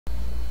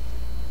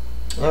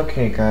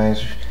Okay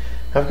guys,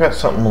 I've got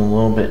something a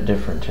little bit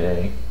different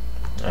today.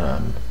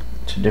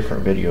 It's a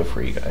different video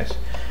for you guys.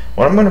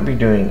 What I'm going to be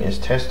doing is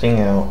testing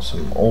out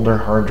some older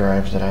hard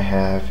drives that I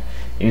have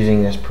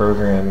using this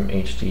program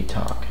HD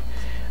Talk.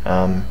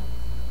 I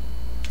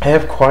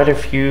have quite a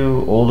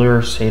few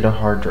older SATA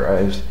hard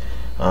drives.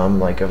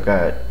 Like I've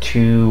got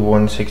two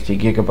 160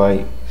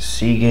 gigabyte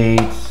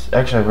Seagates.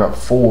 Actually I've got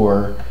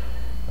four.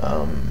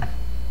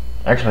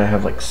 Actually I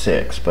have like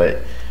six,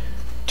 but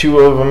two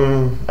of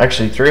them,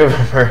 actually three of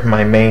them are in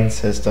my main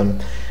system.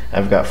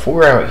 I've got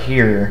four out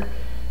here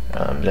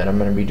that I'm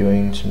going to be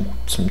doing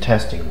some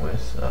testing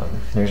with.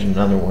 There's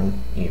another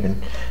one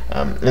even.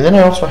 And then I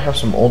also have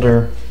some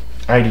older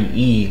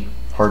IDE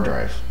hard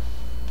drives.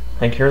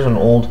 Like here's an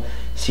old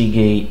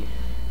Seagate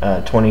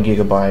 20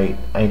 gigabyte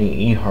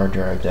IDE hard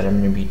drive that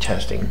I'm going to be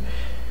testing.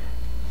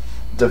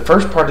 The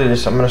first part of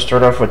this, I'm going to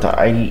start off with the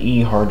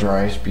IDE hard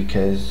drives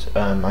because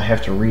I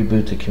have to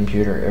reboot the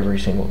computer every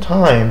single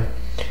time.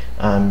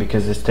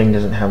 Because this thing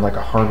doesn't have like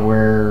a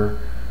hardware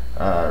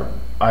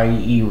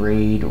IE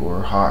RAID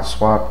or hot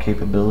swap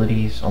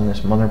capabilities on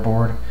this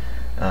motherboard.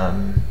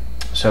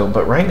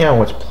 But right now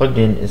what's plugged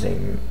in is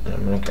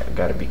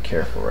gotta be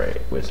careful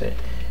with it,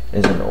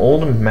 is an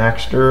old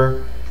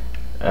Maxtor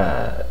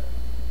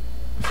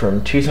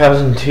from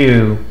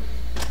 2002,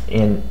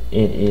 and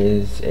it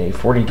is a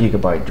 40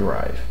 gigabyte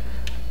drive.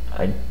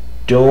 I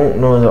don't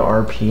know the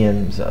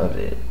RPMs of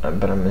it,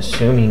 but I'm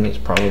assuming it's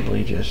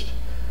probably just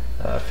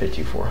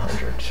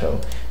 5400.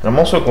 So, and I'm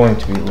also going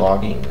to be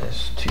logging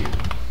this to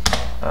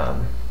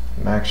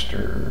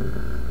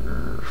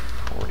Maxtor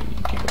 40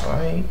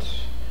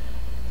 gigabyte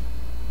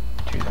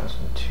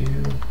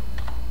 2002,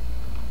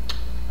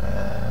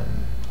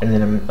 and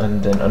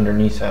then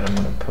underneath that I'm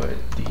going to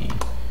put the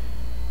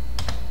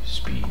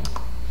speed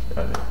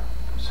of it.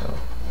 So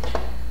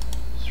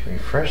let's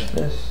refresh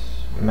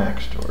this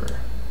Maxtor.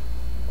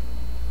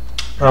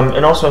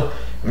 And also,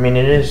 I mean,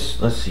 it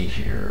is. Let's see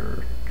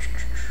here.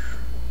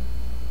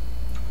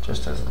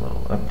 Just as a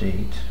little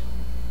update,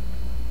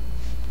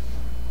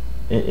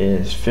 it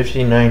is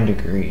 59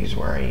 degrees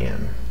where I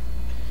am.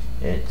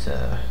 It's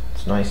a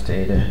nice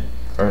day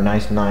or a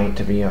nice night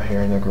to be out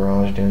here in the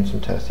garage doing some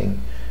testing.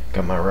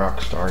 Got my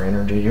Rockstar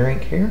energy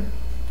drink here.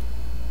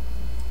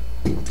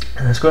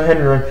 Let's go ahead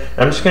and run.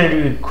 I'm just going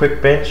to do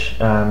quick bench, 8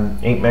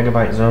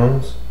 megabyte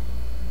zones.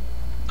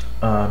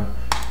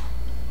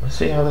 Let's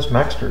see how this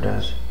Maxtor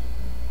does.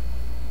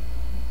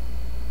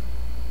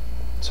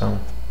 So,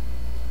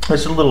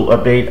 just a little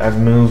update. I've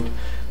moved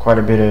quite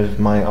a bit of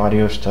my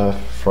audio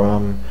stuff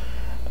from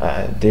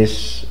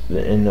this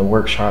in the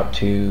workshop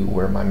to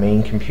where my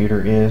main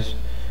computer is,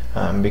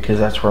 because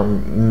that's where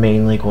I'm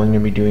mainly going to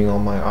be doing all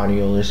my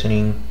audio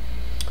listening,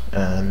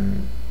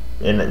 and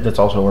that's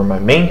also where my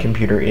main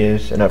computer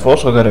is. And I've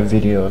also got a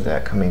video of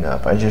that coming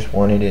up. I just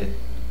wanted it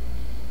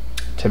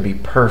to be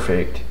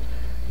perfect,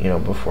 you know,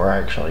 before I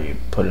actually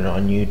put it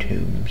on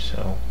YouTube.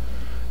 So,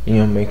 you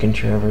know, making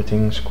sure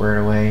everything's squared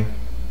away.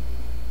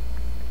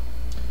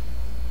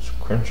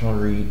 Sequential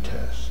read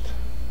test.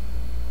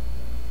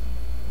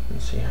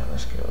 Let's see how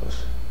this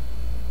goes.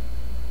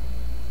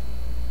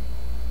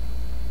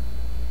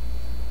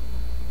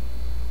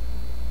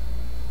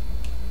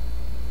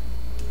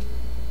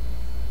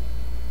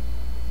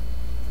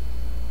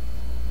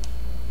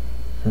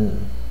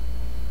 Hmm.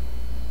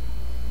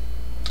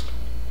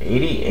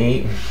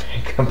 88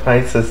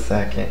 megabytes a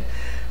second.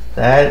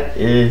 That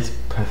is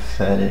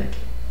pathetic.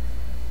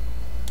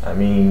 I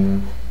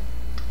mean,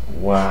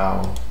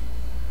 wow.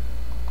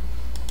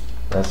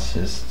 That's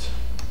just,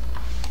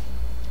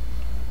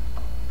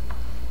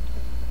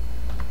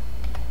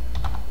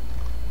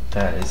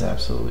 that is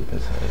absolutely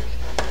pathetic.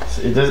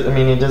 It does. I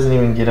mean, it doesn't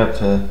even get up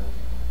to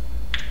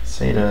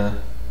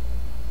SATA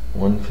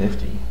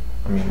 150.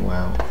 I mean,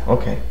 wow.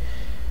 Okay.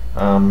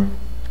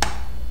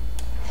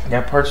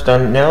 That part's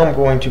done. Now I'm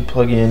going to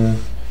plug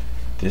in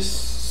this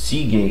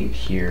Seagate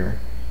here,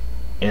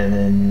 and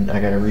then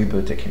I gotta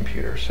reboot the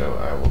computer. So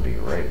I will be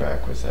right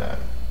back with that.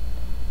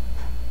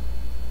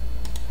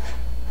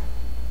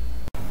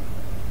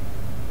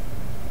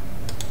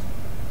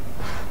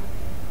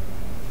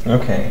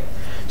 Okay,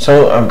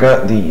 so I've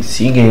got the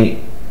Seagate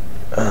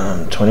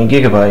 20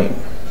 gigabyte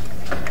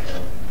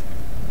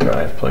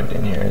drive plugged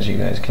in here, as you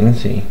guys can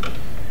see.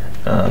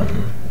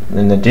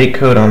 And the date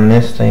code on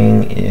this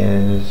thing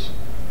is,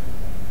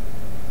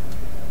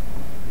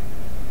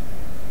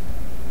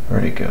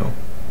 where'd it go?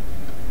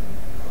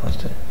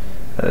 Lost it.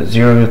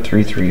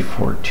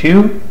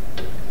 03342.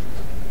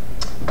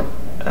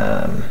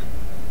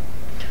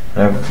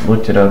 I've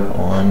looked it up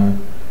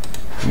on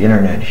the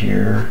internet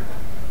here.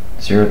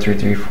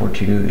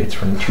 03342. It's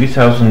from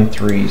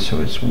 2003,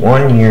 so it's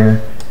 1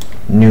 year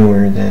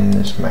newer than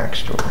this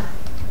Maxtor.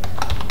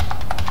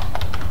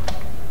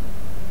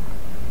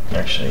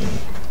 Actually,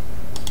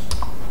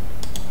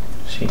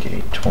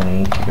 Seagate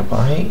 20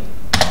 gigabyte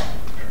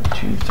from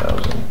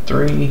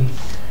 2003,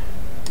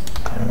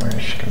 and where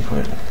she can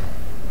put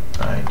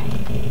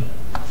IDE.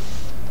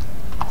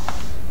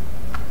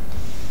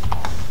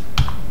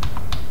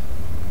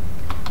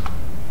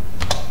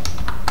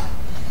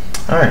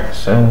 Alright,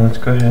 so let's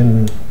go ahead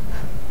and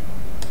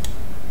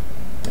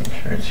make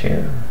sure it's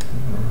here.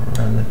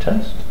 Run the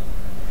test.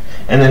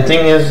 And the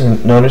thing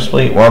is,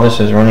 noticeably, while this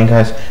is running,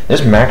 guys,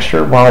 this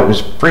Maxster, while it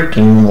was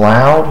freaking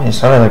loud, it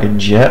sounded like a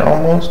jet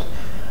almost.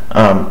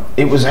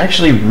 It was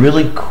actually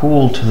really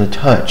cool to the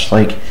touch.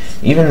 Like,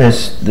 even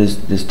this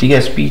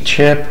DSP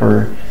chip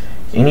or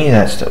any of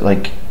that stuff,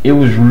 like, it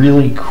was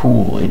really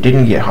cool. It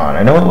didn't get hot.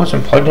 I know it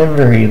wasn't plugged in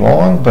very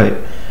long, but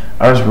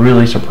I was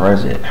really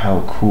surprised at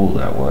how cool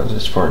that was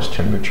as far as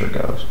temperature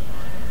goes.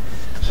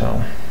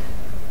 So,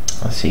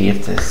 let's see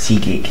if the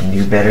Seagate can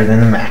do better than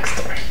the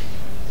Maxster.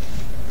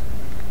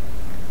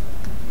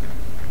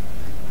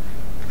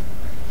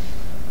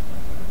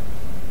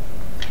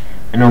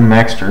 I know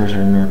Maxsters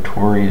are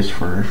notorious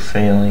for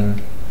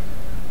failing.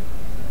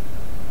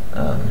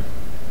 And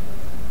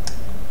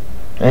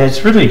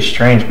it's really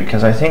strange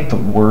because I think the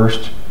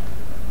worst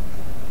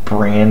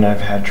brand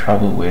I've had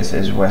trouble with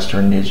is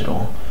Western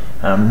Digital.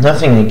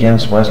 Nothing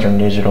against Western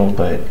Digital,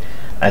 but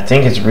I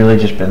think it's really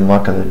just been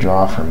luck of the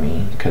draw for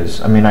me.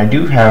 Because, I mean, I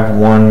do have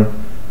one.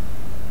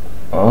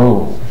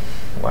 Oh,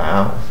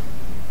 wow.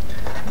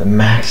 The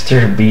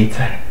Maxster beat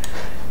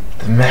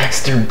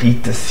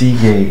the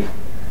Seagate.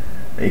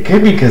 It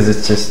could be because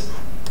it's just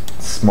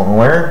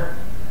smaller.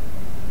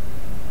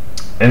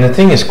 And the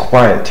thing is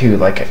quiet too.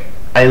 Like,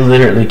 I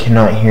literally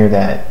cannot hear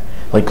that.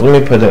 Like,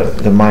 let me put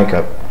the mic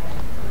up.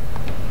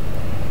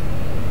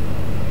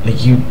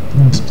 Like, you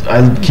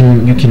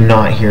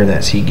cannot hear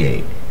that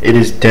Seagate. It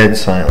is dead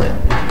silent.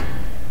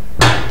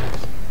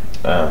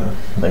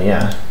 But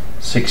yeah,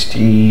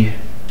 62.3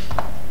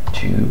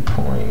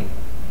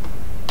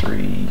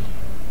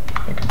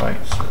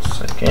 megabytes a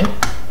second.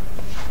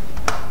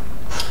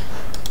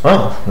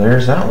 Oh,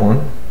 there's that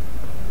one.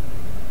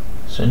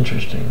 It's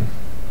interesting.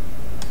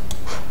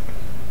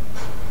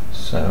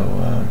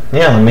 So,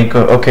 yeah, let me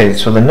go. Okay,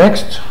 so the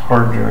next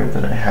hard drive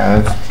that I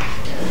have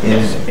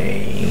is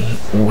a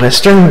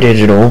Western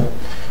Digital.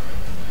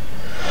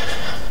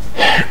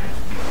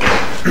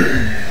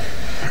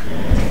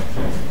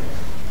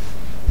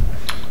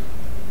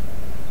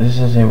 This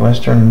is a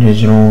Western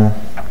Digital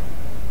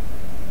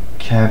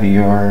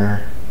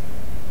Caviar.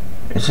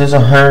 It says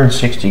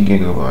 160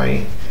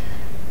 gigabyte.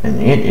 And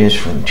it is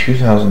from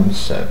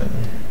 2007.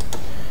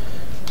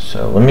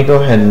 So let me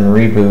go ahead and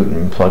reboot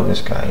and plug this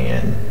guy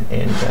in,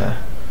 and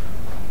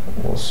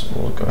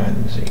we'll go ahead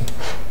and see.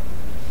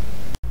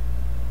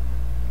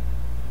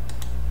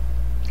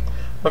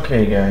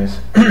 Okay,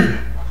 guys.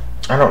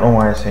 I don't know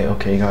why I say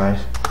okay,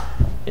 guys.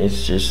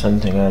 It's just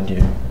something I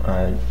do.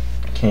 I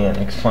can't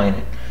explain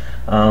it.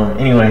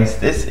 Anyways,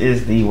 this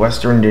is the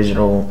Western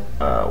Digital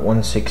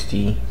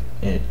 160.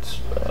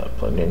 It's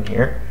plugged in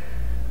here.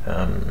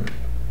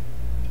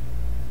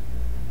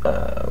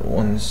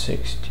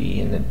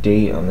 160, and the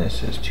date on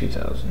this is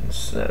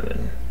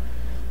 2007.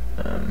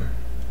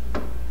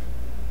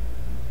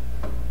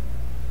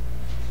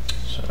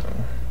 So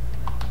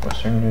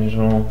Western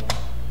Digital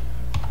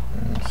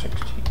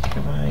 160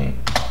 gigabyte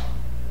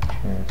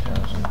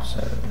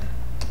 2007.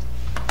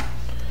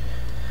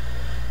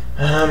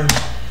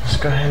 Let's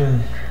go ahead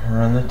and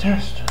run the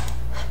test.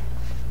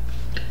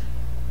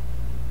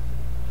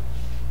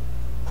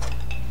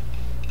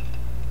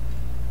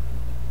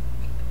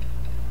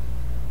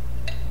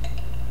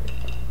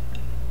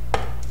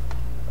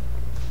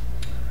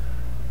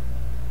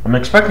 I'm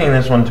expecting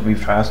this one to be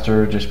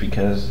faster just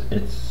because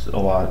it's a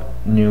lot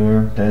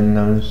newer than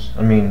those.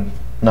 I mean,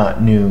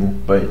 not new,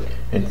 but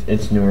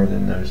it's newer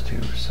than those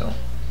two. So,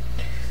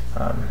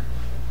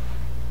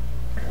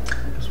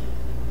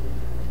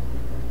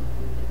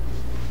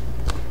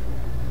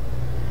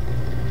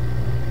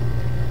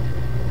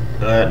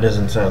 that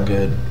doesn't sound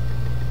good.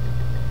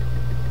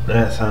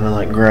 That sounded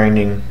like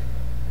grinding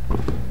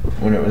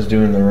when it was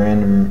doing the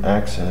random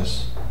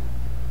access.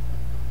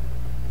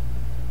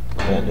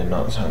 That did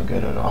not sound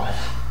good at all.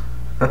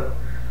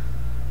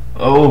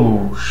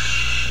 Oh,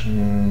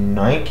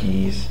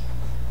 Nikes.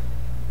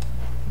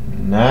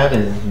 That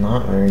is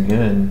not very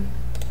good.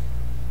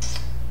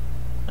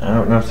 I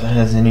don't know if that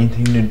has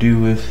anything to do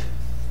with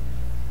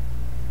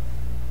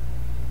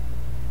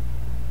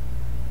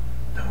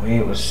the way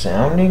it was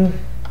sounding.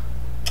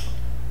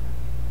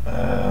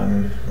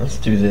 Let's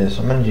do this.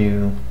 I'm gonna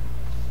do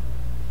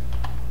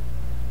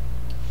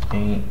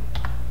 8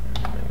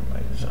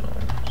 megabyte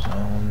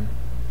zone.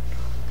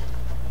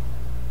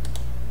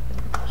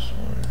 This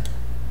one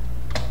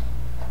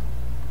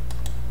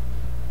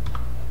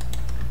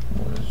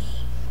was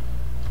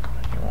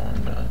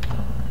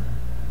on.com.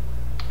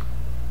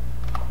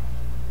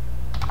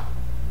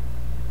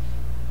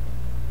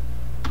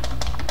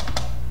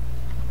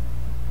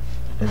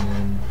 And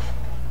then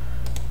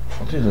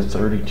I'll do the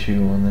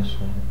 32 on this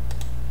one.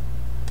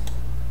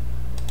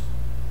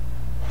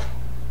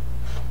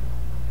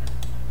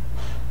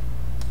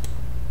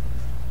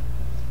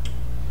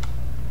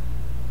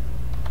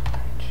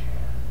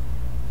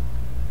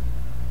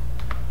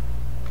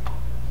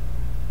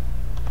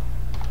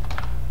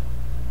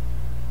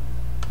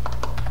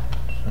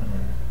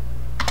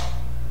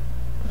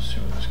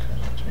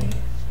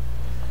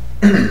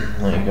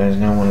 let you guys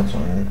know when it's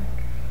on.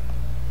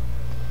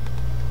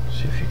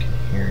 See if you can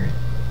hear it.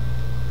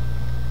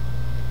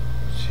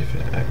 See if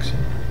it exits.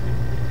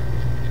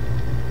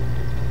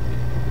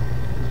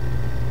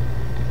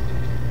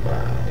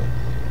 Wow.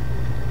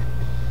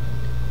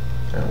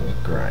 That was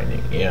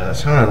grinding. Yeah, that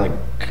sounded like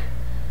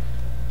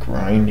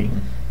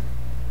grinding.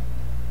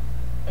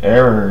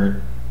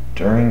 Error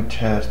during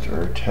test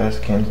or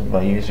test canceled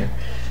by user.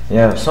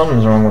 Yeah,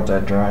 something's wrong with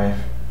that drive.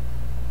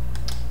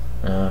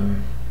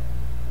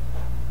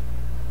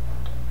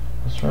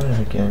 Let's run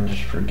it again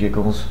just for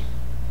giggles.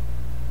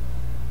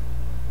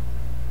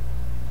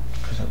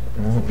 Because it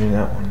won't do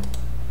that one.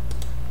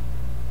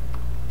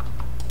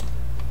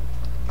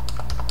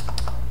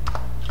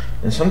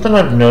 And something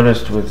I've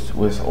noticed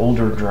with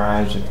older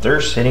drives, if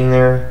they're sitting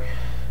there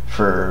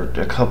for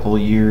a couple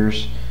of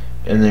years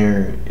and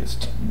they're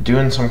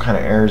doing some kind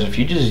of errors, if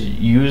you just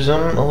use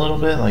them a little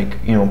bit, like,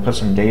 you know, put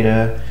some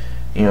data,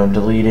 you know,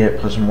 delete it,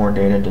 put some more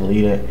data,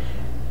 delete it,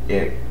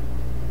 it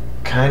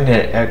kind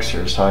of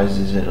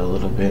exercises it a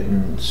little bit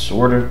and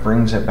sort of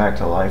brings it back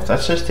to life.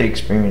 That's just the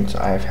experience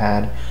I've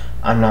had.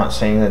 I'm not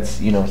saying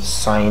that's, you know,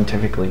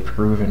 scientifically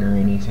proven or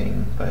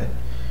anything, but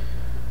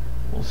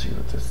we'll see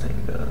what this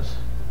thing does.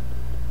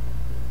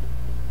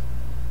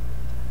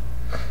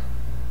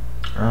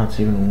 Oh, it's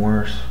even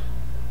worse.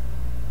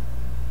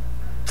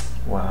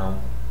 Wow.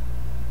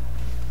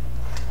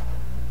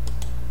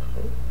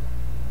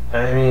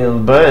 I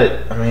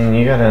mean,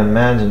 you gotta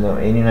imagine though,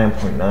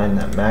 89.9,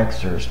 that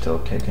Maxter is still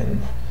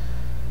kicking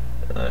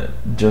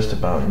just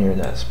about near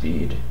that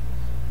speed.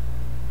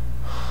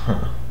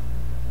 Huh.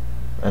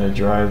 At a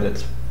drive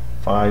that's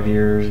 5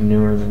 years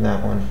newer than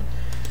that one.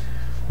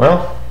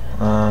 Well,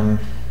 I'm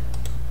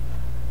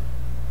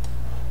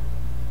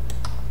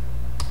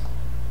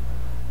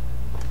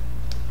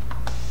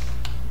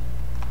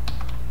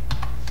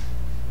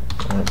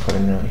gonna put a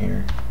note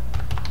here.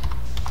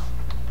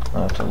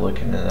 I'll have to look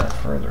into that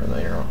further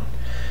later on.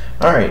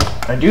 Alright,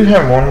 I do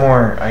have one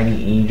more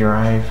IDE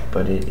drive,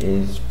 but it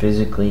is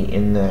physically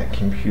in that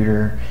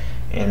computer,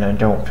 and I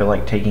don't feel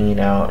like taking it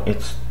out.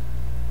 It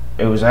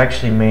was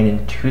actually made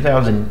in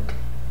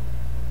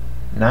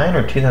 2009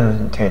 or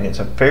 2010. It's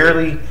a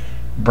fairly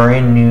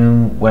brand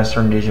new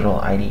Western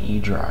Digital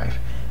IDE drive.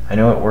 I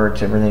know it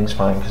works, everything's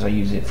fine because I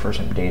use it for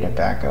some data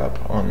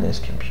backup on this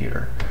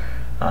computer.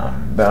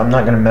 But I'm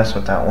not going to mess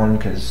with that one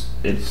because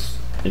it's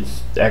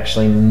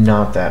actually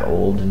not that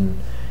old, and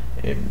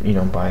you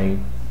know, by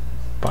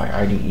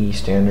IDE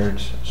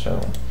standards.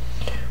 So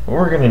what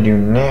we're going to do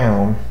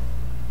now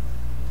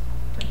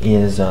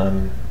is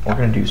we're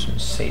going to do some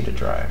SATA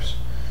drives.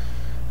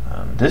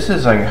 This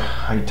is a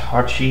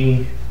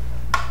Hitachi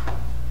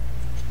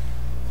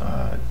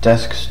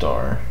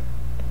DeskStar,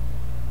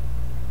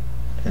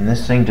 and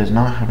this thing does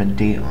not have a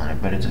date on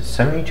it, but it's a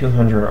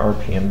 7200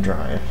 RPM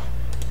drive.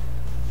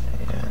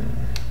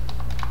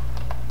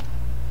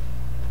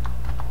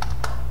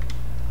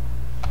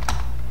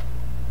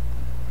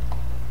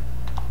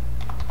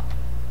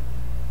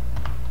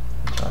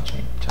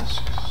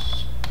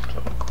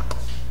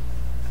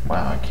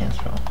 Wow, I can't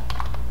spell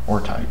or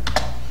type.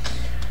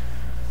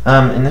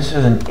 And this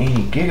is an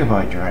 80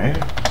 gigabyte drive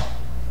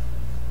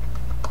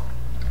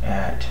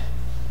at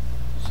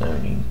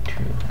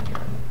 7200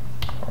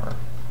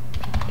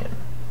 RPM.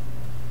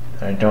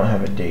 I don't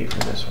have a date for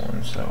this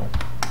one, so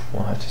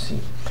we'll have to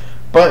see.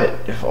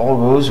 But if all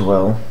goes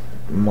well,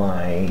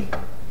 I'm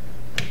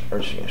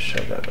just gonna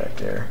shove that back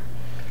there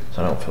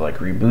so I don't feel like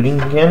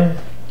rebooting again.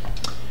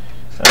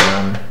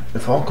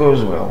 If all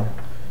goes well,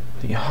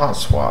 the hot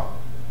swap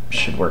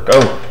should work.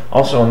 Oh,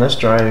 also on this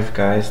drive,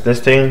 guys, this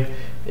thing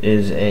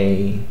is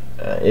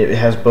it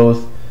has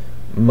both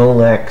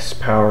Molex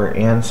power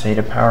and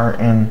SATA power,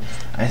 and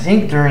I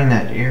think during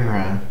that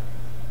era,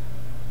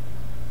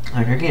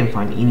 like, I can't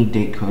find any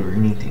date code or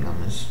anything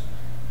on this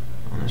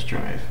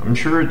drive. I'm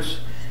sure it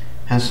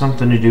has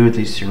something to do with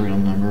these serial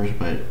numbers,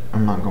 but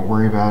I'm not gonna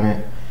worry about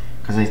it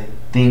because I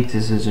think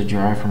this is a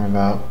drive from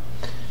about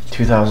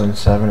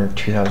 2007 or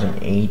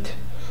 2008.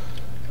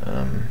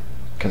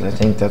 Because I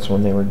think that's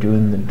when they were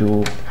doing the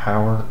dual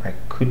power. I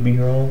could be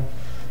wrong.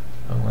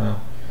 Oh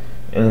wow.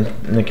 And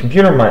the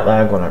computer might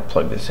lag when I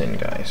plug this in,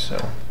 guys, so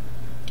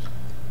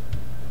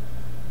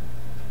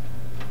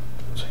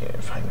let's see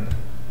if I can.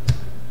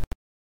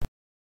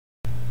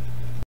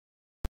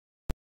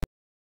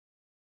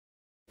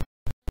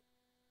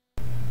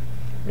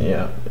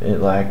 Yeah,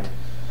 it lagged.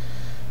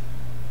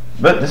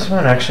 But this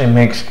one actually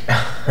makes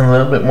a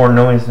little bit more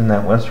noise than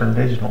that Western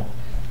Digital.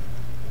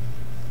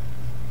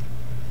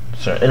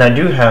 So, and I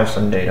do have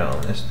some data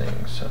on this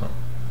thing, so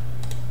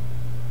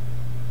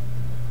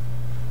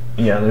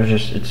yeah,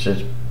 it's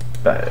just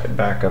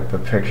backup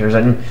of pictures,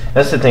 and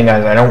that's the thing,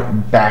 guys. I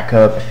don't back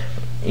up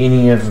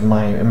any of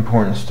my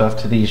important stuff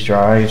to these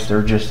drives.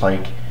 They're just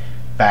like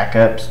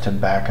backups to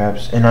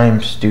backups, and I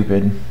am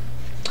stupid.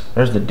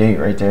 There's the date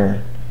right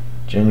there,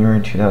 January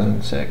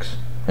 2006,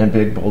 in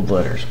big bold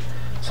letters.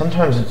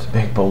 Sometimes it's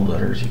big bold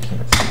letters you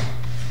can't see.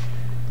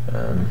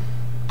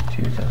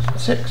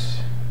 2006.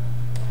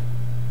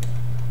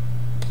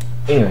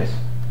 Anyways,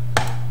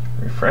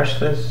 refresh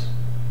this,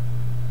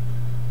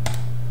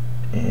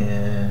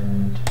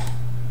 and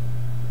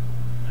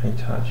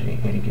Hitachi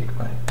 80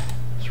 gigabyte.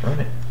 Let's run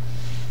it.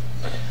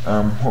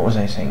 What was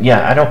I saying?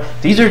 Yeah, I don't.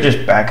 These are just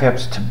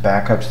backups to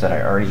backups that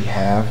I already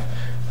have.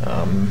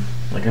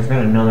 Like I've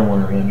got another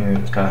one right here.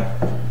 It's got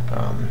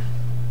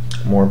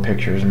more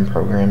pictures and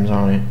programs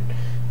on it.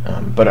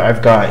 But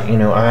I've got,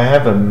 I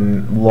have a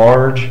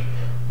large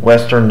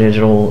Western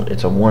Digital.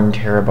 It's a 1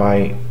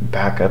 terabyte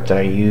backup that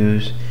I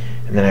use,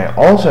 and then I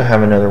also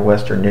have another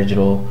Western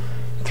Digital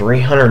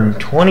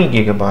 320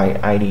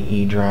 gigabyte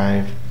IDE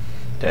drive.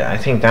 I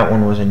think that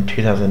one was in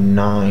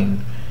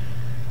 2009.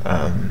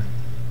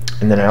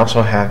 And then I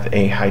also have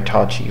a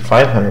Hitachi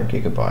 500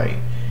 gigabyte.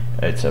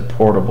 It's a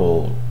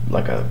portable,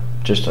 like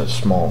just a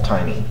small,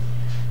 tiny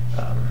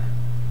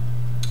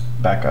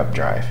backup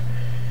drive.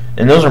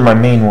 And those are my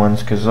main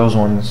ones because those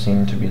ones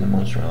seem to be the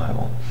most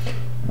reliable.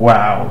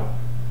 Wow,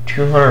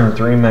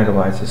 203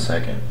 megabytes a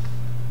second.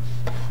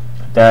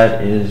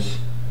 That is,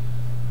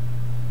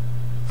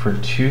 for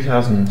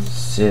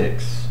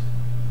 2006,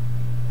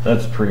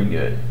 that's pretty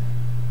good.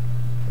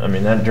 I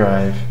mean, that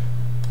drive,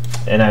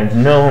 and I've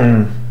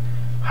known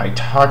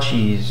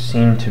Hitachis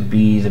seem to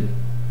be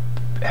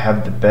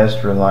have the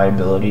best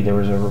reliability. There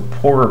was a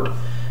report,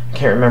 I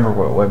can't remember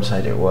what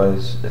website it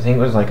was. I think it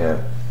was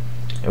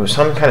it was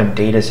some kind of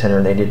data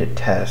center. They did a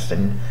test,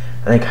 and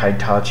I think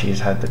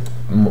Hitachis had the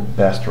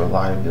best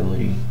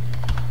reliability.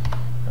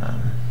 0.6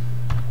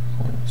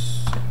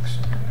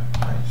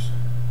 megabytes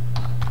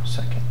a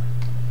second.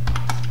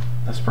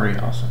 That's pretty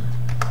awesome.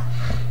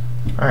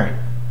 All right,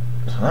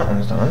 so that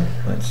one's done.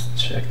 Let's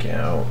check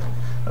out.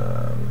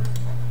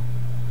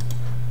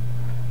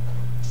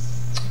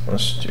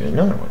 Let's do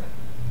another one.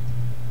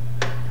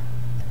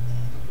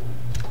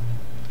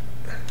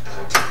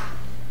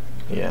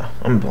 Yeah,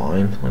 I'm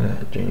blind. Look at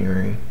that,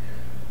 January.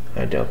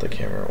 I doubt the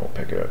camera will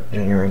pick it up.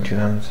 January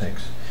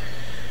 2006.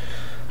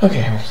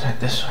 Okay, we'll set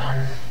this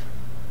one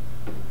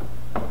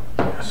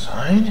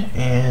aside,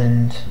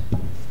 and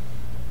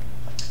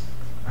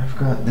I've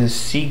got this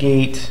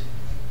Seagate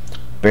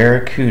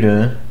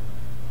Barracuda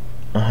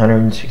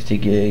 160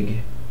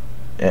 gig.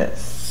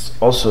 It's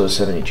also a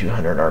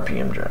 7200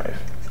 RPM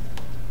drive.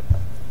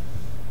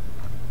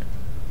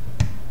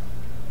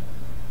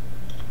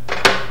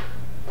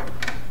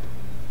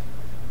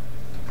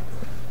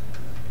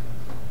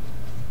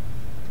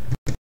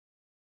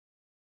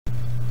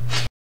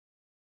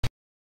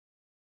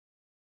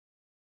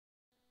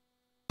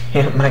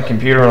 Yeah, my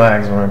computer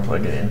lags when I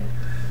plug it in.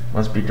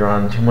 Must be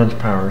drawing too much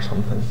power or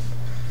something.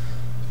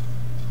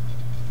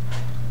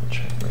 Make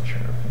sure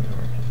everything's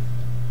working.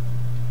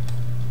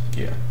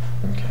 Yeah,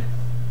 okay.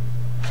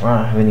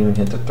 Wow, I haven't even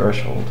hit the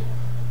threshold.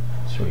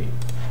 Sweet.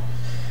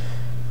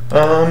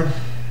 Yeah,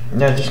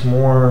 just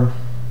more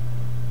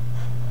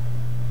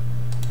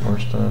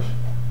stuff.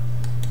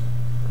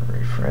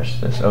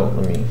 Refresh this. Oh,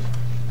 let me.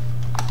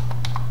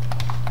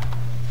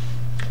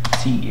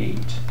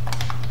 C8.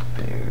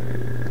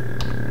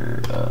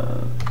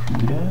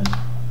 Barracuda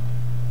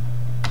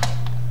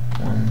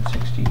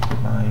 160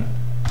 gigabyte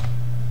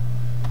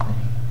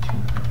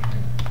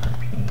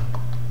 200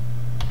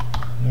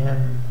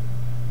 RPM.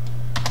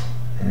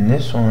 And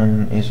this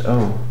one is,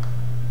 oh,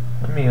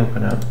 let me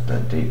open up the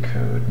date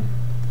code.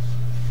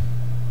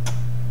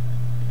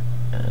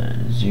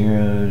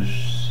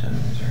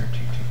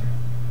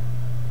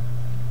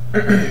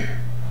 07022.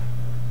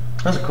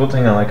 That's a cool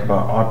thing I like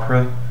about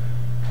Opera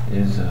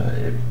is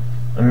I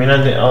mean,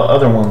 the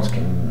other ones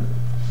can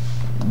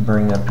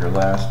bring up your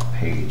last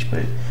page,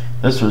 but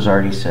this was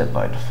already set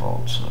by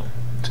default, so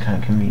it's kind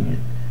of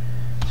convenient.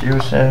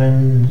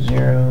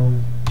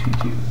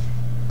 07022.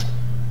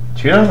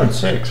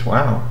 2006,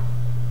 wow.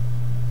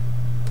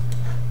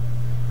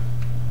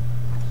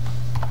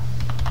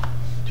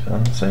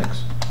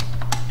 2006.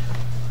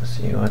 Let's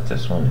see what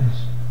this one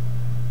is.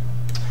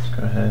 Let's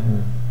go ahead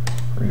and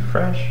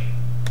refresh.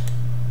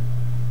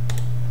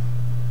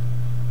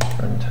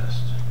 Run test.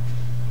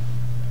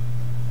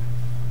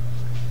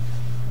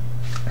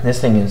 This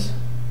thing's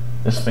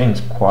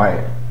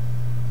quiet.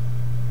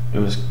 It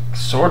was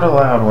sort of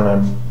loud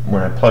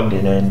when I plugged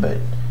it in, but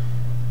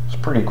it's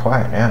pretty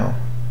quiet now.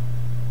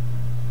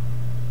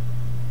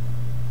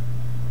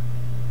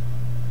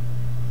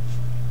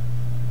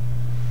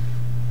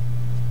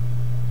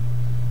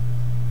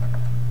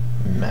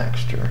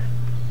 Maxter.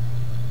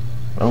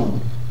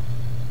 Oh.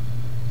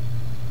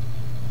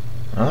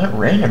 Well, that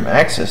random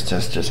access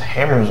test just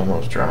hammers on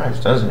those drives,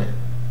 doesn't it?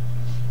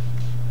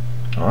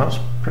 Oh, that was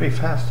pretty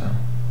fast, though.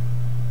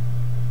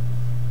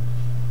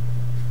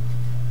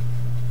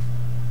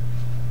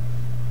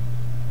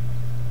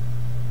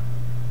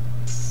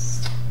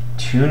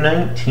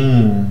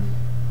 $219.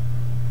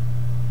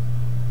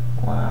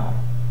 Wow.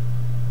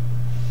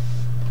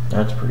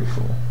 That's pretty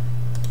cool.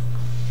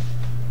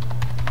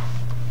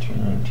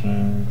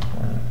 219.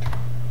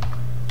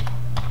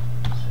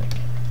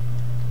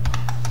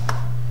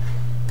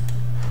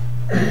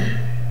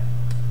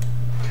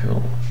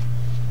 Cool.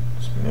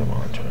 Let's move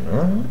on to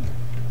another one.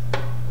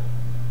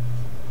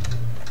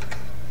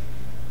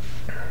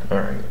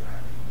 Alright.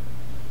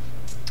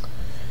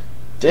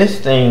 This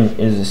thing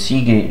is a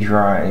Seagate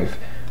drive.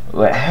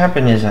 What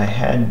happened is I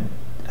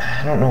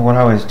don't know what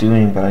I was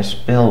doing, but I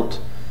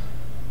spilt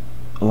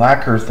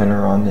lacquer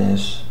thinner on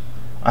this.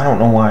 I don't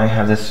know why I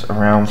have this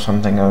around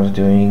something I was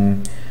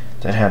doing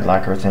that had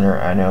lacquer thinner.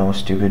 I know,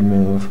 stupid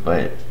move,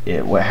 but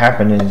what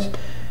happened is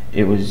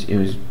it was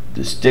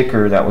the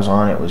sticker that was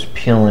on it was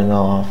peeling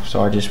off,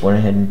 so I just went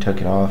ahead and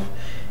took it off.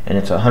 And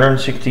it's a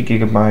 160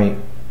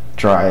 gigabyte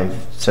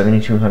drive,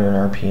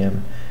 7200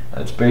 RPM.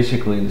 It's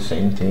basically the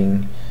same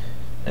thing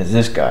as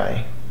this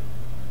guy,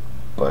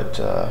 but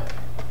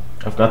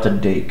I've got the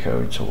date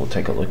code, so we'll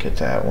take a look at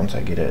that once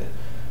I get it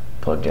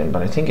plugged in,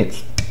 but I think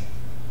it's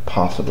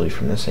possibly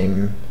from the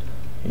same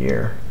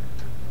year.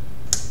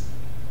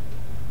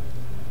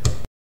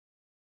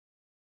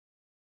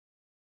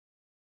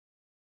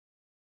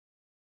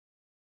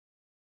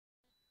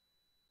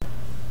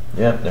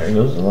 Yep, there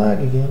goes the lag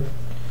again.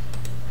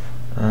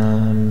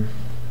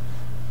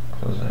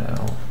 Close that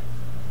out.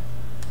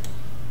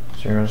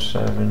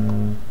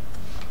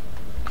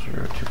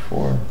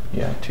 07024.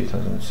 Yeah,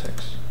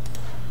 2006.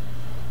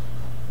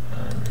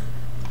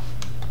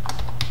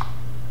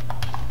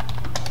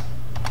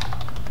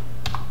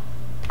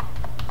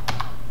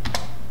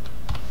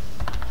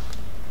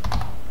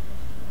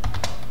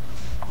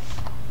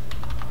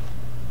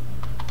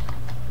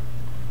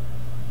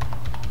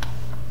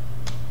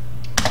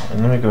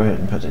 And let me go ahead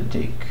and put the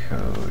date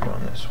code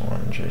on this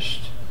one,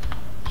 just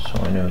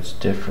so I know it's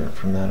different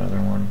from that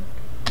other one.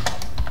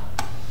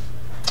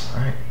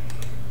 Alright.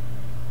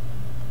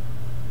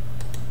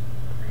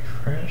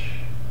 Refresh.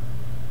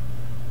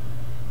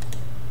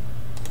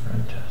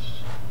 Run test.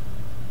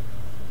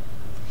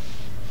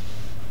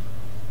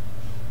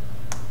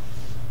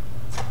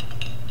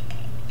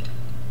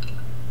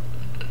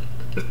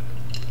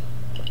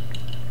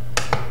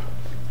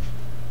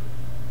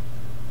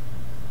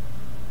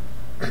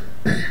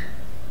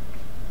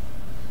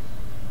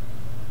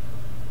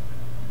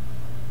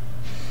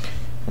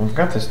 We've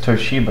got this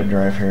Toshiba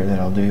drive here that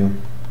I'll do.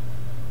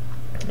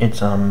 It's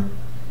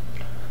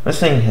this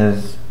thing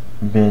has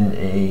been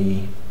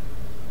a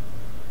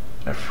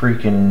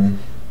freaking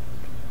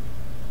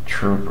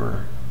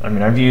trooper. I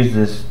mean, I've used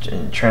this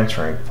in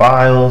transferring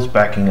files,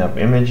 backing up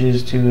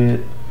images to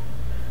it,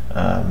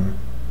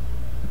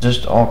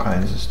 just all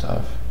kinds of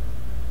stuff.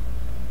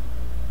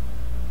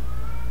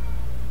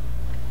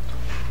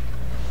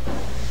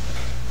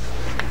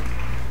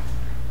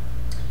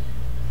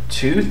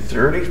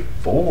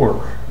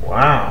 $234.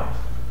 Wow.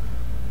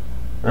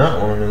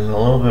 That one is a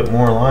little bit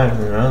more alive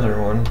than the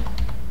other one.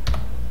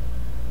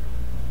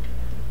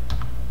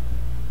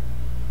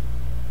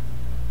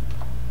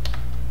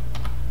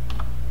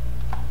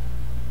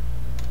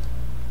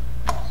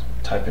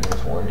 Typing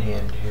with one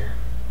hand here.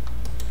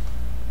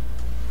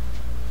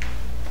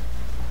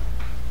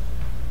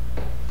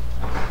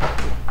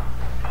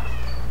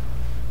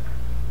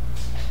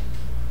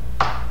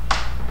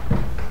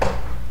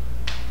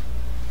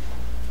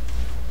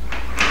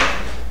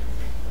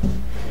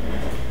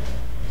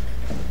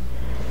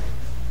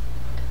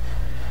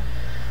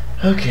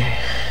 Okay.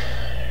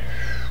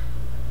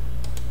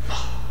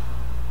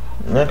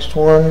 Next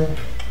one.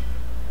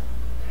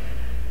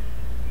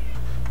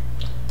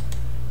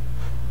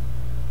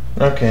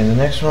 Okay, the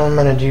next one I'm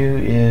going to do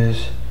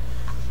is,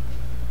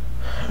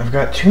 I've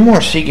got two more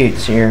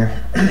Seagates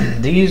here.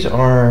 These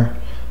are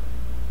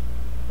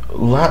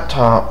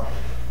laptop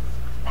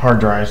hard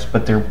drives,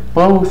 but they're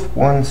both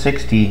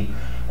 160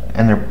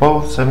 and they're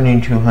both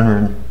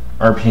 7200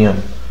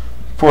 RPM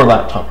for a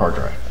laptop hard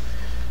drive.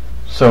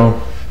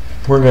 So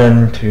we're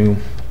going to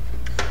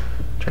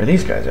try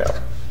these guys out.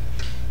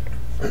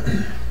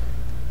 There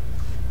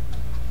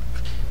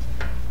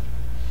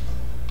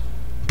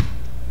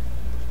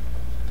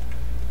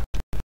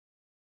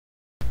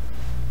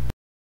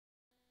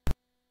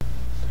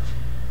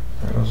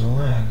goes the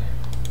lag.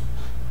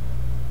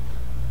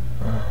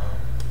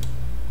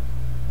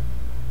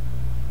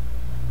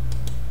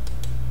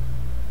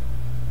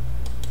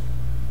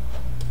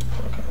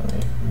 Okay, let me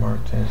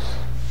mark this.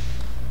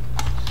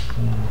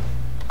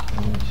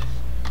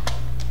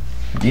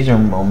 These are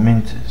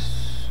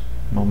momentous.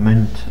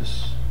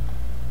 Momentous.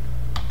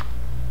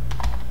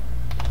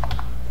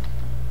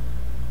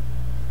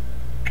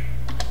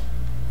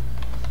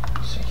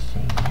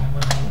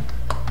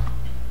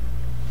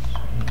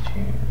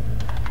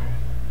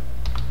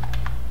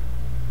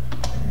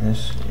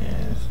 This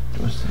is,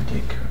 what's the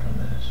date code on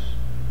this?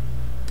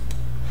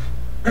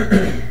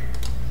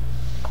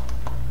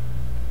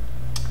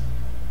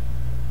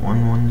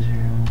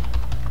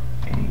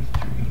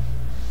 11083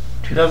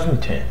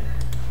 2010.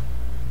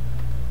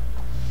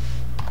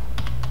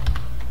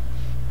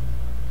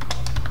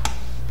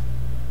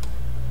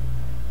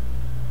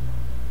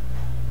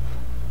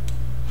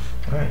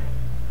 Alright.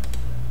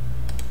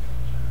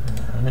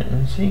 Run it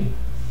and see.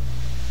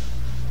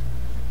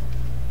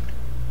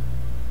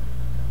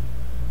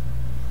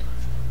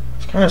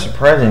 Kind of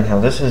surprising how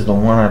this is the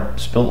one I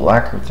spilled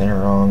lacquer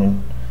thinner on,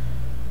 and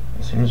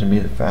it seems to be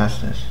the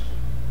fastest.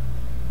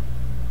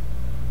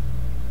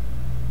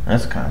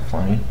 That's kind of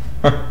funny.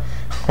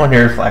 One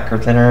air lacquer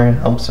thinner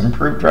helps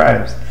improve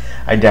drives.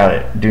 I doubt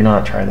it. Do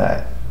not try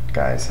that,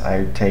 guys.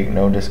 I take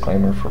no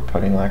disclaimer for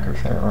putting lacquer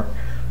thinner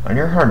on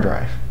your hard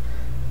drive,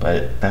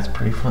 but that's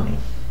pretty funny.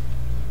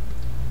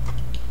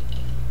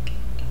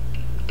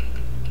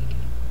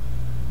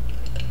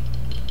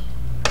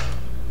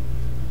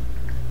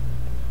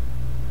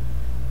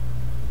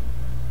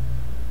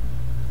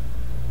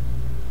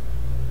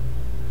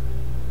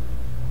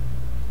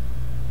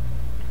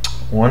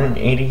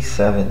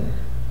 $187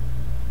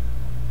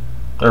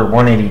 or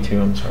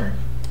 182. I'm sorry.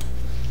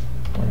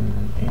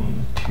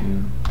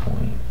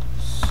 182.7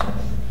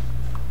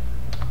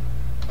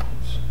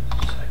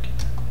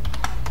 seconds.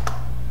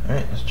 All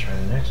right, let's try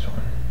the next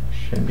one.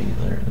 Should be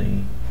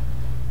literally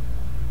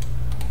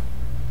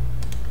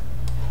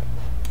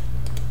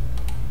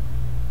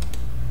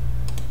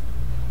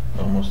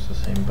almost the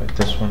same, but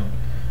this one,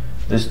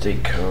 this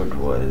date code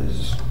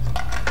was.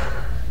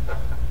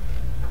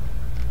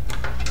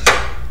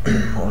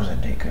 What was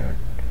that date code?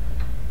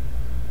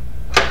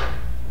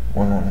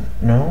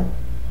 No?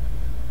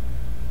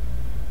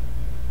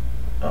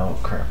 Oh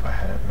crap, I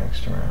had it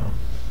mixed around.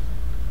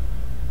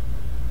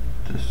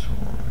 This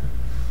one.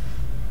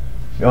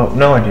 Oh,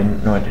 no I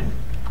didn't. No I didn't.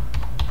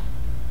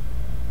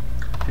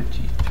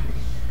 53.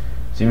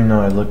 So even though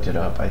I looked it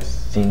up, I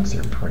think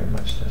they're pretty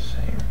much the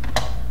same.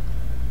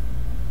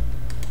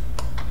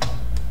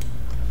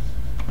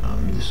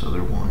 This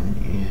other one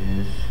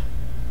is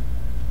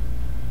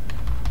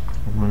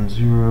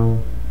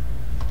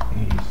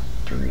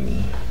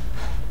 1083.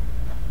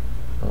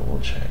 But we'll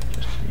check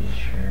just to be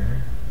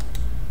sure.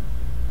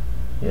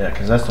 Yeah,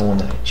 because that's the one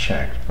that I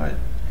checked, but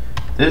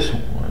this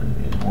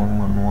one is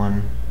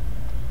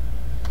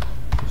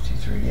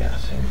 11153. Yeah,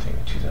 same thing,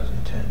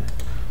 2010.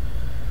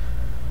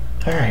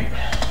 Alright.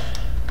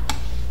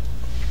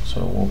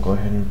 So we'll go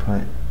ahead and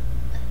put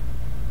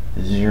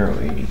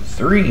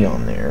 083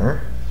 on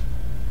there.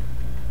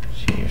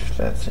 See if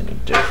that's any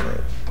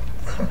different.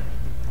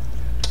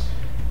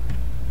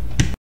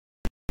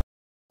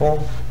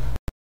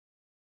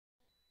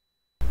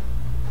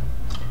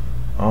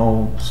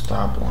 Oh,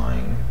 stop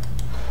lying.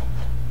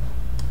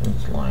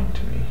 It's lying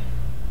to me.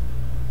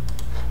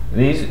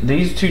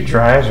 These two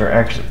drives are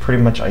actually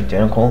pretty much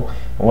identical.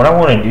 And what I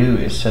want to do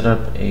is set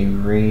up a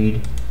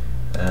RAID.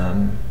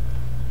 I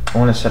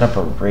want to set up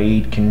a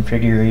RAID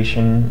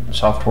configuration,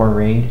 software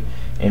RAID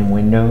in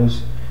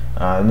Windows.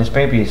 And this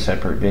may be a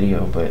separate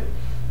video, but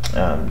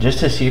just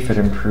to see if it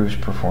improves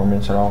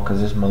performance at all, because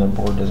this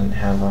motherboard doesn't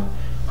have a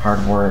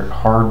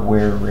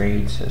hardware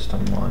RAID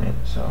system on it.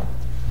 So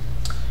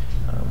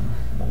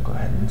we'll go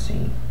ahead and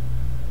see.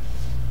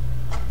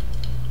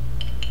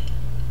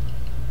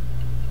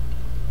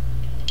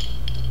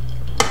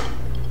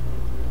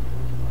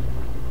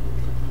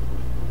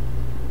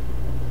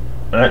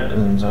 That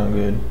doesn't sound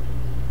good.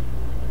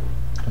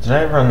 Did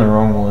I run the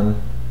wrong one?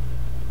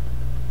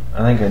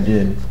 I think I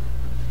did.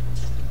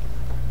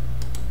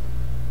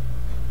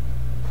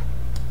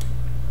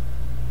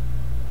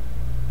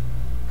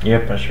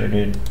 Yep, I sure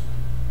did.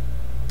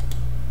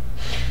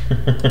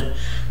 I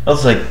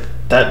was like,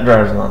 that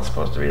drive's not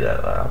supposed to be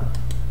that loud.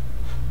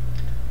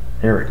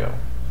 Here we go.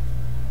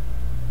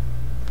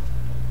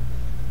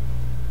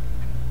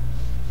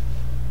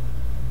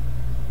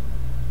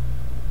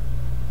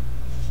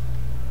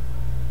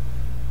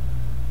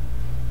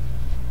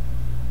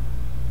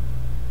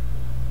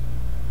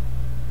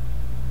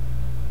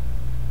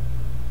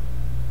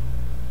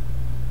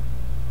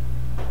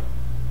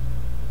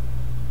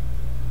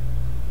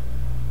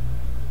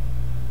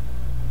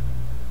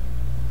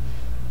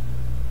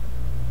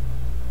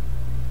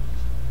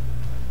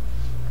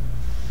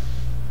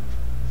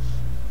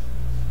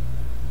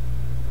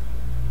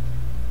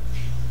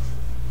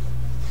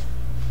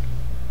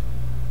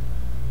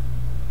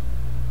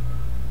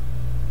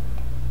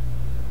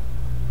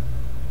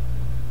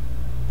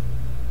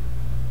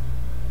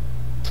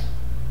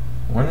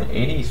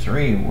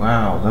 $183.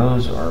 Wow,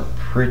 those are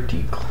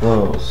pretty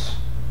close.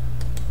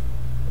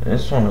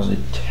 This one was a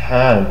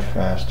tad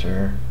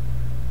faster.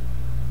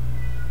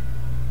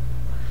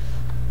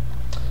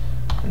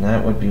 And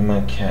that would be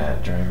my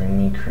cat driving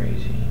me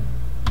crazy.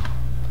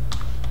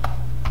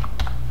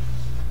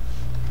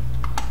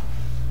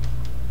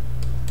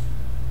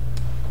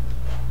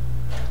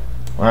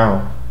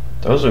 Wow,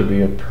 those would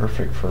be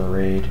perfect for a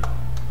RAID.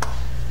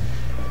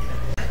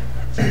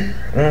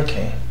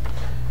 Okay.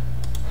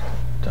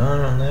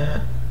 Done on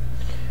that.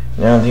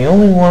 Now the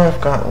only one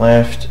I've got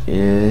left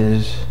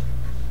is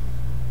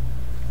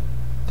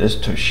this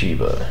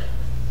Toshiba.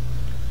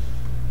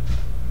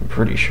 I'm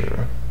pretty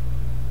sure.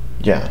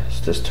 Yeah, it's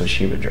this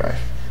Toshiba drive.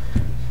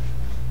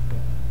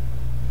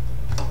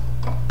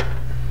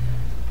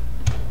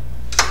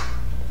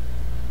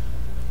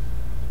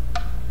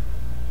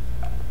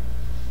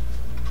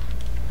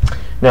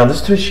 Now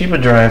this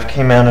Toshiba drive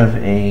came out of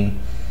a,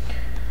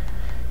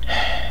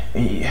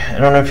 I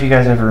don't know if you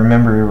guys ever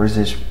remember, it was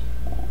this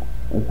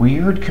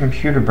weird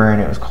computer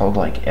brand. It was called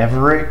like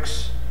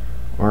Everix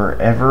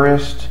or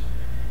Everest.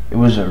 It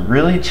was a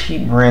really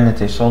cheap brand that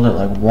they sold at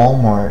like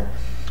Walmart,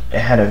 it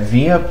had a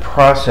VIA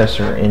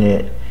processor in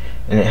it,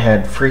 and it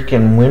had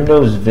freaking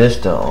Windows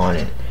Vista on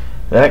it.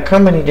 That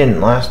company didn't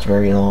last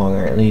very long,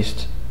 or at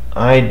least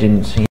I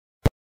didn't see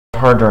a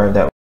hard drive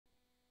that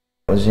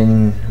was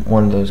in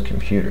one of those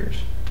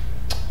computers.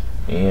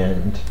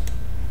 And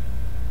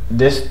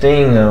this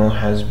thing though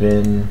has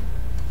been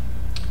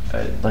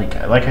like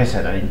I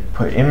said, I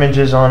put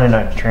images on it,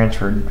 I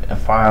transferred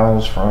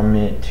files from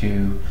it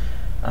to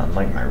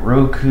like my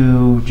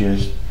Roku.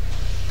 Just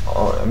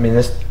I mean,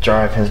 this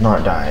drive has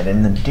not died,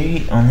 and the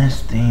date on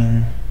this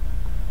thing,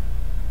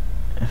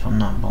 if I'm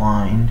not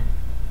blind,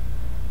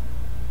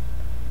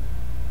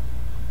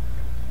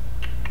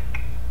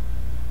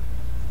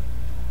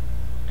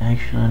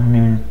 actually I don't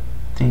even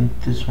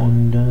think this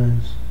one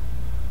does.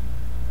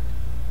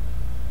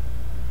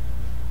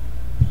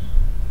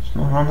 It's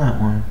not on that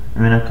one. I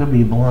mean, I could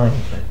be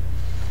blind, but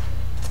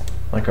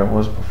like I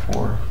was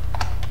before.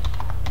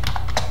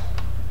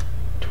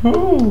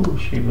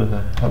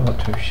 Toshiba. How about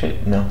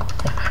Toshiba? No.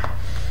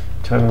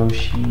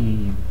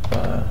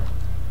 Toshiba.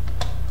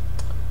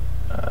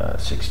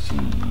 60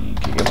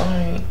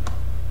 gigabyte.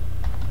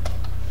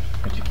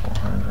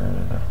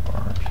 5400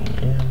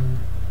 RPM.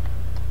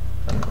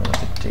 I don't know what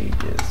the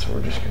date is, so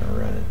we're just gonna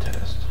run a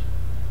test.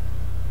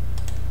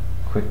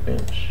 Quick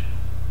bench.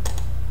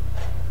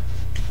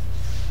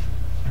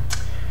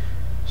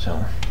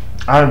 So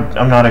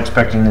I'm not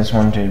expecting this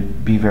one to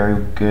be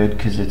very good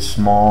because it's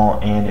small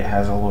and it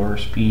has a lower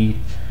speed,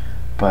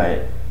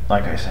 but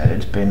like I said,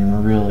 it's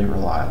been really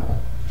reliable.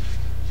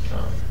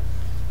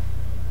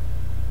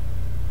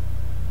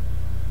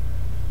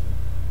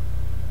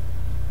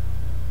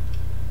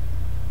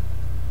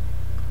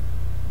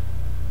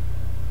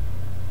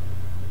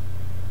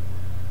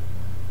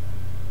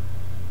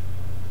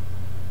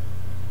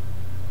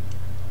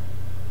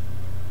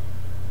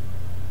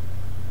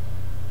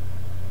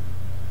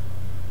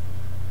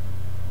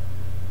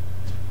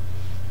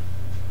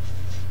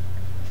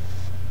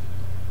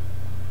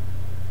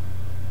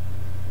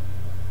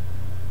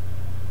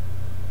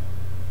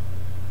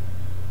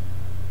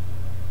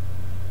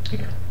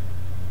 Yeah.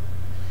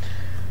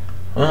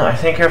 Well, I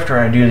think after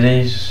I do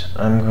these,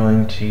 I'm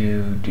going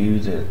to do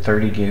the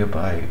 30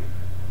 gigabyte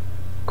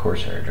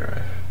Corsair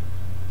drive.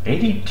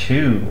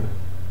 82.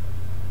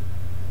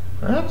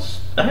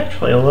 That's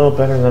actually a little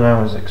better than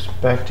I was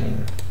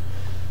expecting.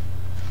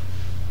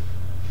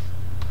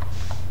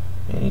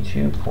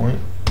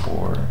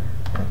 82.4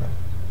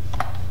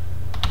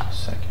 a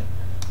second.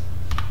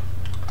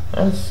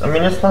 That's, I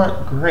mean, it's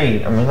not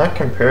great. I mean, that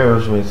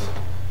compares with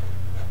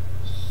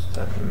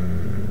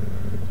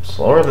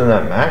slower than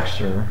that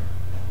Maxer.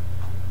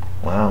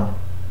 Wow.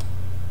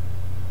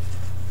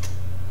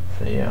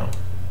 But yeah.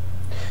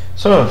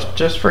 So,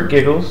 just for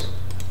giggles,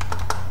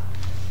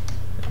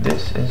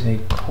 this is a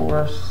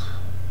Corsair.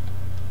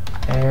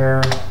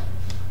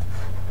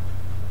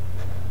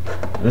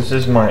 This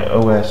is my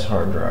OS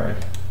hard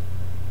drive.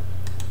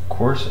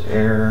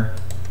 Corsair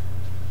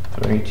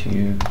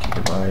 32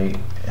 gigabyte,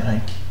 and I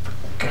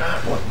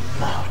forgot what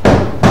model.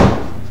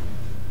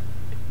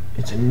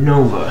 It's a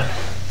Nova.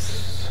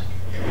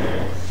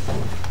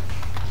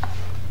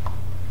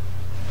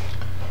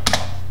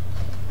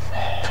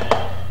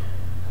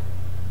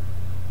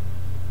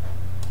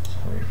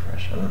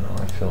 Refresh. I don't know.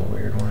 I feel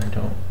weird when I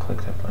don't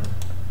click that button.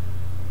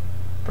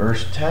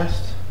 Burst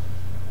test.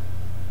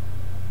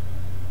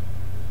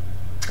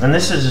 And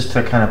this is just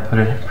to kind of put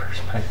it in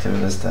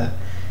perspective as to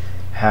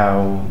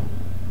how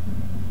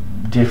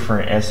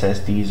different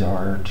SSDs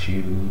are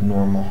to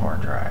normal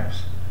hard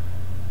drives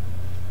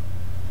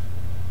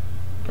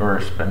or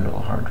a spindle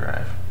hard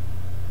drive.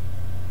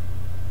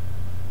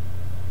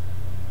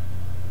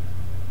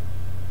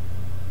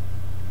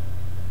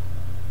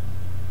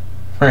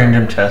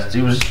 Random test.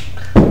 It was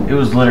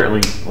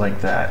literally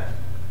like that.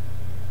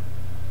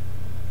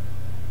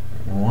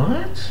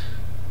 What?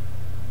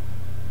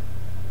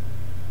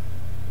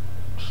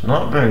 It's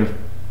not very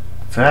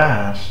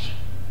fast,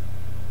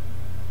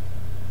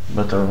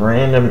 but the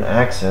random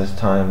access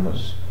time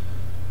was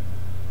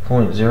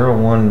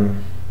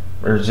 0.01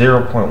 or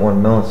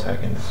 0.1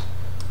 milliseconds.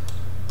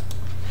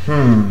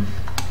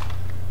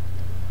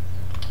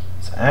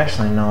 It's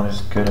actually not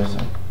as good as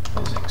I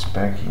was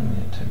expecting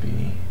it to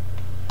be.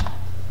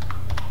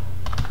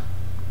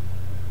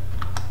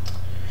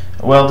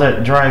 Well,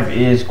 that drive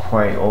is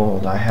quite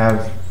old.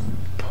 I've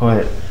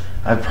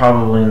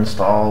probably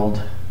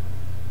installed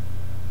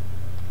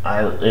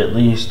at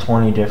least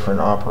 20 different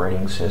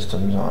operating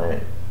systems on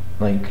it.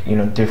 Like, you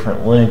know,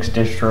 different Linux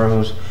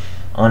distros,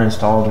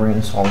 uninstalled,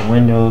 reinstalled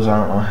Windows, I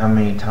don't know how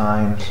many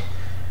times.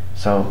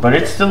 So, but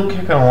it's still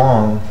kicking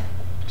along.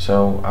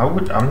 So,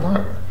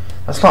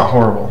 that's not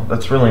horrible.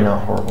 That's really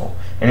not horrible.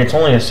 And it's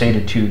only a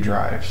SATA 2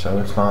 drive, so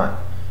it's not,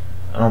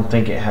 I don't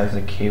think it has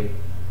the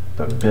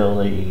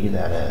capability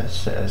that a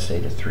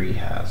SATA 3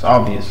 has,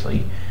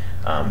 obviously.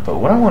 But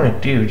what I want to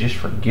do, just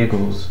for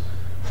giggles,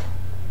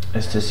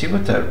 is to see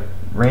what that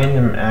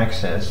random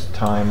access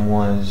time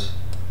was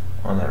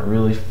on that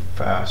really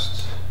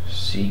fast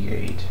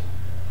Seagate.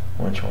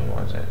 Which one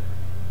was it?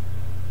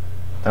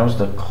 That was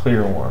the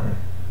clear one.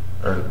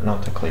 or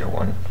not the clear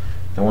one,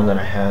 the one that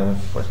I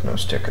have with no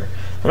sticker.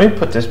 Let me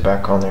put this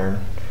back on there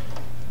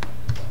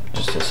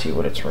just to see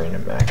what its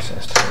random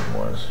access time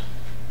was.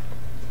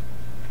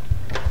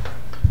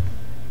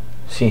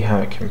 See how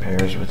it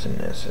compares with an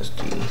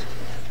SSD.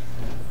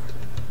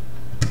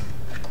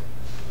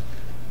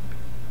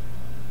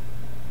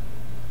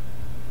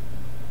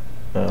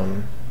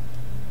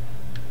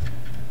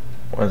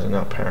 Why is it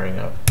not powering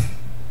up?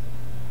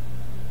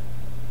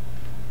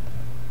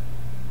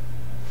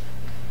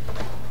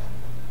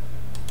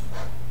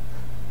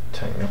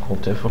 Technical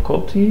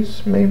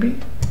difficulties, maybe,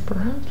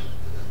 perhaps?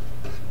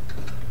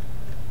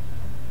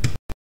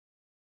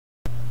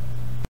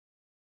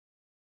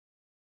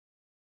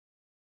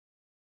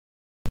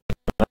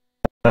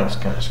 That was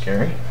kind of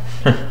scary.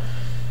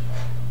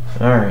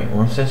 Alright,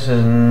 once this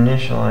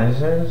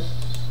initializes,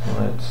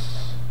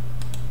 let's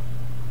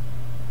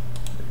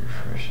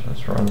refresh.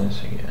 Let's run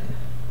this again.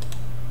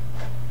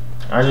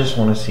 I just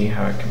want to see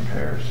how it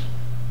compares.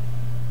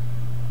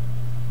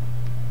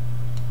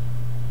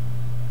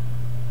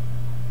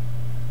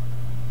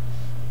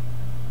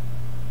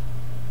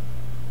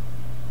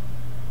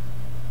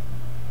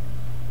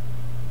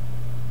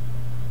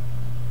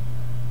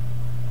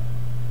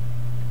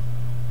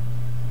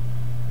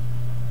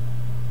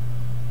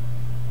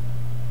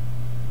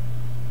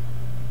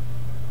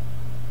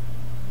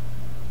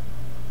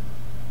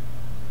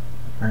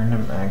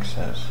 Random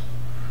access.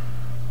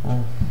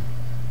 Oh.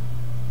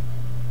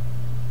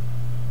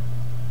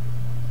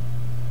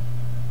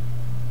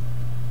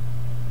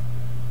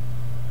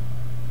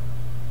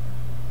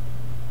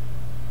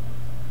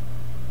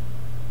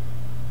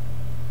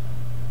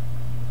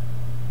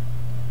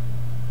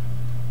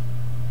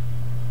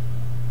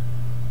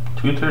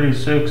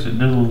 .236, it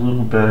did a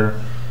little better,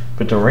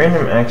 but the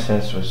random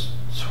access was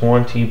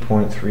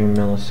 20.3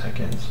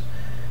 milliseconds.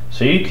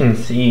 So you can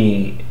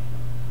see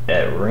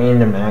at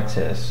random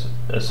access,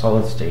 a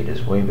solid state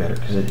is way better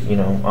because it, you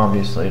know,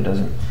 obviously it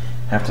doesn't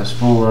have to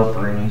spool up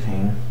or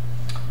anything.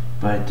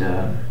 But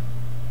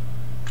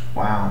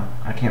wow,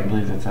 I can't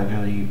believe that's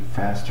actually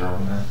faster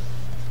on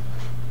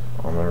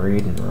the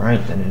read and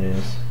write than it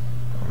is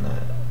on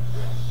that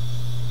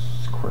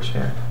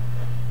Corsair.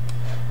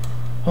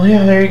 Well,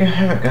 yeah, there you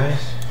have it,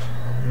 guys.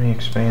 Let me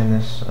expand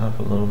this up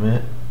a little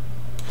bit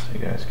so you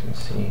guys can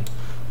see.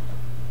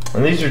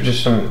 And these are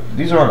just some,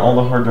 these aren't all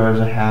the hard drives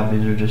I have,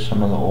 these are just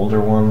some of the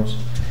older ones.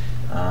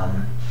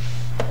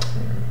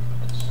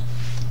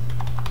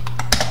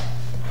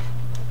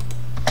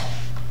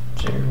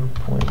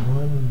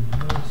 0.1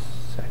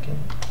 millisecond.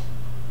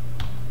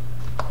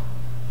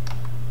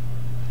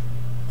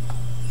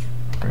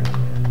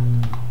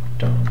 Random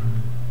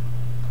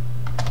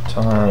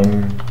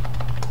time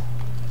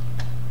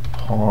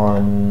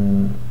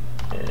on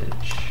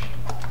edge.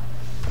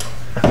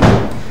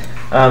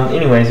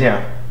 Anyways,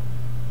 yeah.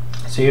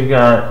 So you've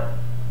got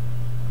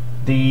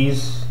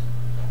these,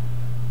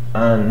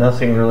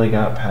 nothing really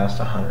got past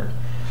 100,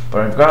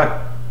 but I've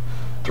got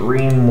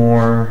 3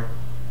 more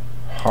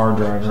hard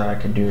drives that I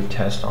could do a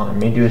test on. I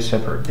may do a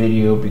separate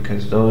video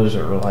because those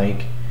are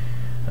like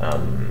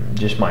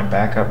just my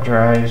backup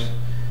drives,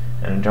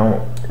 and I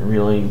don't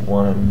really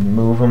want to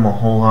move them a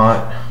whole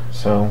lot.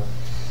 So,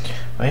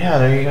 but yeah,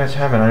 there you guys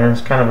have it. I know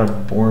it's kind of a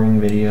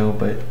boring video,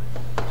 but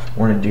I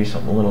want to do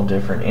something a little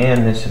different,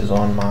 and this is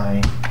on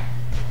my,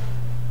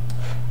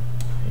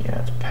 yeah,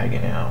 it's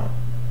pegging out.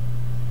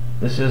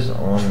 This is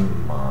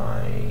on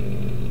my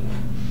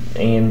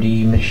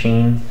AMD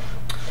machine,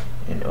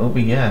 and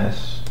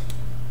OBS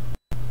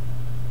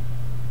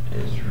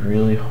is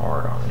really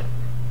hard on it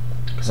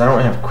because I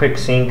don't have quick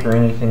sync or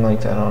anything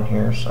like that on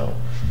here, so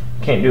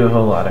can't do a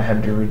whole lot. I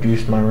had to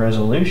reduce my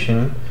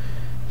resolution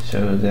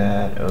so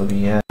that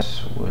OBS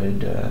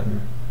would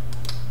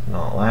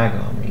not lag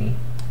on me.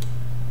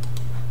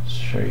 Let's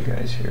show you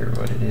guys here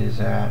what it is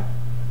at.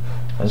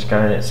 I just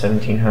got it at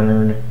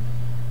 1700,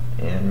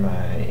 and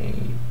my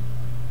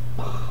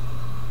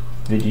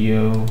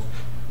video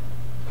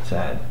is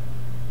at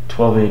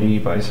 1280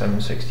 by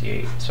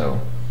 768. So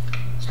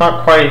it's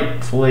not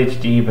quite full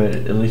HD, but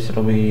at least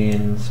it'll be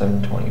in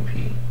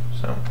 720p.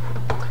 So,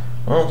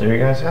 well, there you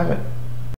guys have it.